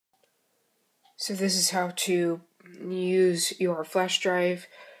So this is how to use your flash drive,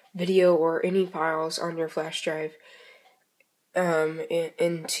 video, or any files on your flash drive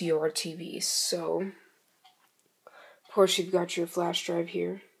into your TV. So, of course, you've got your flash drive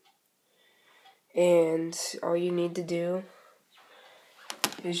here, and all you need to do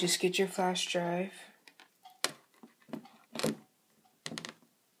is just get your flash drive.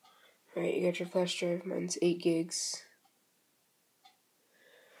 Alright, you got your flash drive. Mine's 8 gigs.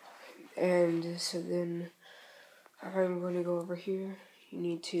 And so then, I'm going to go over here. You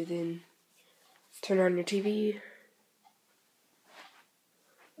need to then turn on your TV.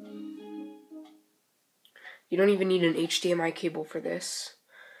 You don't even need an HDMI cable for this,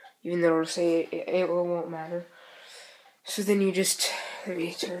 even though it'll say it won't matter. So then you just, let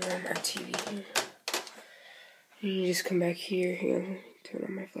me turn on my TV here. And you just come back here, turn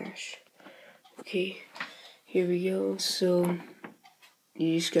on my flash. Okay, here we go. So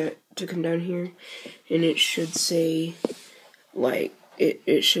you just got to come down here, and it should say, like,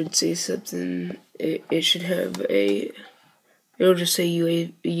 it should say something. It should have it'll just say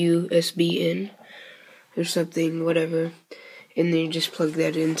USB in or something, whatever, and then you just plug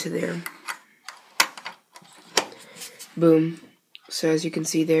that into there. Boom. So as you can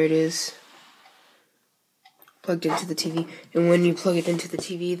see, there it is, plugged into the TV. And when you plug it into the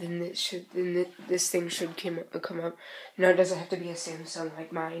TV, then this thing should come up. Now it doesn't have to be a Samsung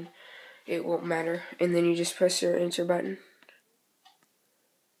like mine. It won't matter. And then you just press your enter button.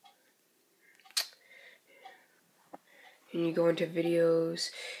 And you go into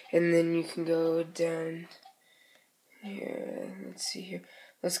videos, and then you can go down here. Let's see here.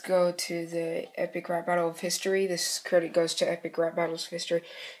 Let's go to the Epic Rap Battle of History. This credit goes to Epic Rap Battles of History,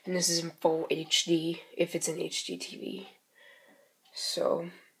 and this is in full HD if it's an HD TV. So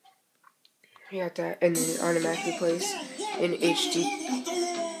you got that, and then it automatically plays in HD.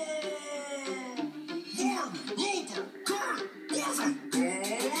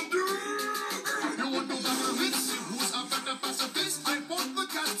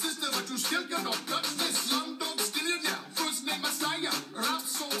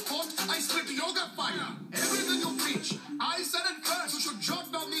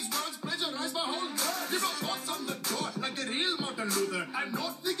 I'm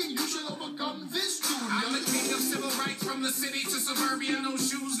not thinking you should overcome this, Junior. I'm the king of civil rights, from the city to suburbia. No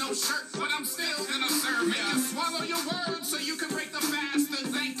shoes, no shirt, but I'm still gonna serve ya. Make you swallow your words so you can break the fast,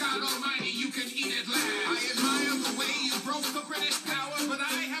 and thank God Almighty you can eat it last. I admire the way you broke the British power, but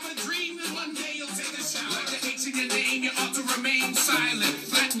I have a dream that one day you'll take a shower. Like the H in your name, you ought to remain silent.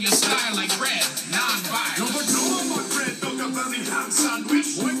 Flatten your style like bread, non-violent. No, but no, I'm not bread, dog, a very ham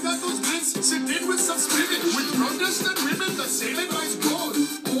sandwich. Boy, got those bits, sit in with some spirit. With Protestant women, the same advice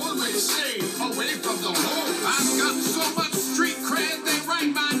goes. Always stay away from the hole. I've got so much street cred, they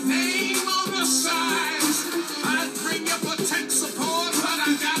write my name on the sides. I'd bring you for tech support, but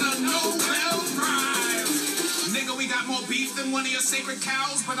I got a Nobel Prize. Nigga, we got more beef than one of your sacred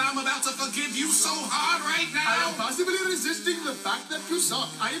cows, but I'm about to forgive you so hard right now. I am possibly resisting the fact that you suck.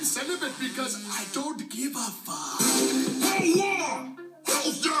 I am celibate because I don't give a fuck. Hold on!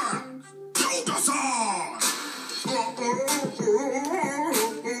 Hold down! Hold us on!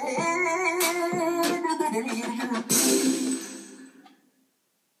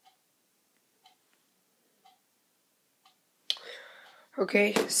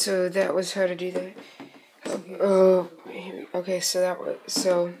 Okay, so that was how to do that. Okay, so that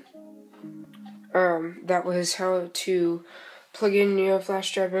was how to plug in your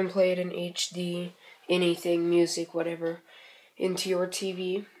flash drive and play it in HD, anything, music, whatever, into your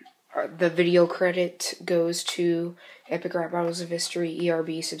TV. The video credit goes to Epic Rap Battles of History,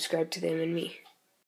 ERB. Subscribe to them and me.